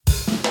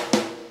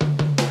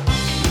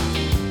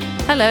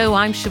Hello,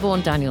 I'm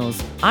Siobhan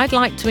Daniels. I'd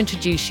like to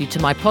introduce you to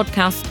my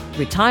podcast,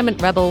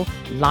 Retirement Rebel,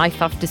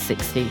 Life After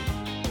 60.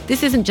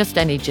 This isn't just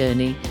any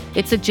journey.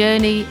 It's a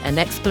journey, an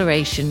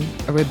exploration,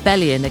 a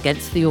rebellion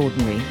against the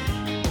ordinary.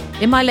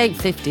 In my late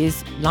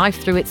 50s,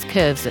 life threw its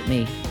curves at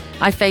me.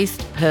 I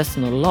faced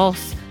personal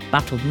loss,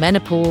 battled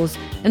menopause,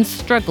 and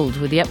struggled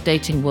with the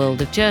updating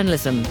world of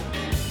journalism.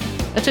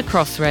 At a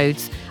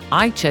crossroads,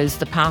 I chose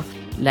the path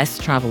less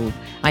travelled.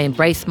 I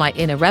embraced my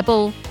inner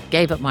rebel,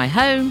 gave up my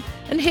home,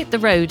 and hit the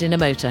road in a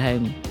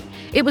motorhome.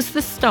 It was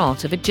the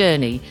start of a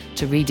journey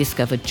to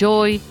rediscover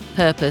joy,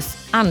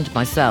 purpose, and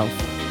myself.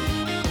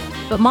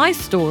 But my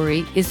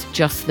story is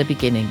just the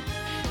beginning.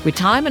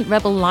 Retirement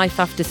Rebel Life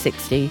After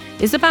 60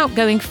 is about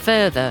going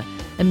further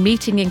and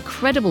meeting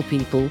incredible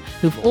people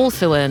who've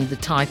also earned the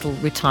title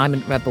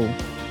Retirement Rebel.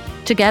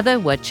 Together,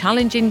 we're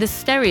challenging the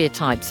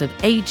stereotypes of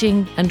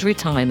ageing and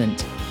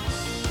retirement.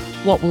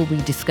 What will we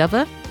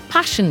discover?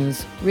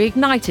 Passions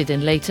reignited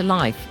in later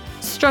life,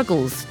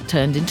 struggles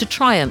turned into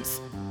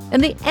triumphs,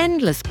 and the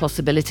endless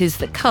possibilities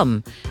that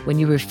come when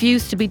you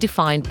refuse to be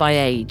defined by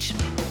age.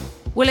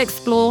 We'll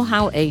explore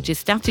how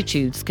ageist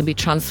attitudes can be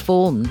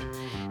transformed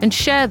and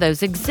share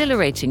those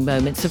exhilarating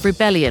moments of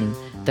rebellion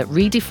that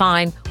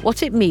redefine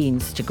what it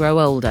means to grow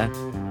older.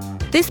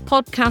 This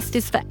podcast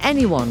is for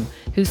anyone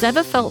who's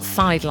ever felt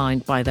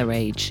sidelined by their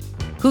age,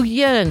 who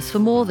yearns for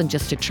more than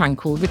just a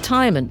tranquil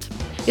retirement.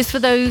 It's for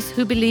those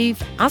who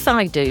believe, as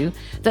I do,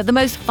 that the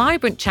most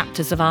vibrant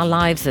chapters of our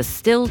lives are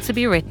still to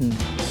be written.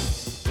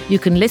 You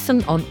can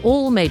listen on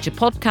all major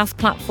podcast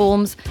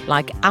platforms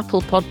like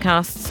Apple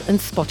Podcasts and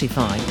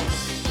Spotify.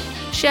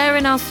 Share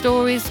in our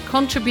stories,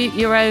 contribute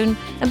your own,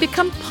 and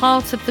become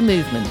part of the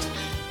movement.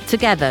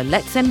 Together,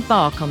 let's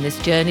embark on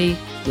this journey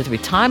with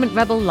Retirement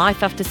Rebel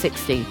Life After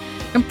 60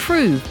 and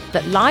prove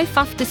that life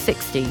after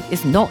 60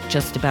 is not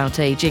just about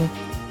ageing.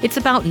 It's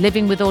about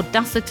living with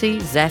audacity,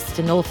 zest,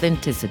 and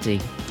authenticity.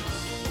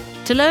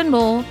 To learn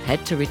more,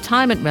 head to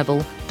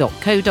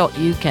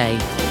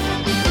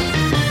retirementrebel.co.uk.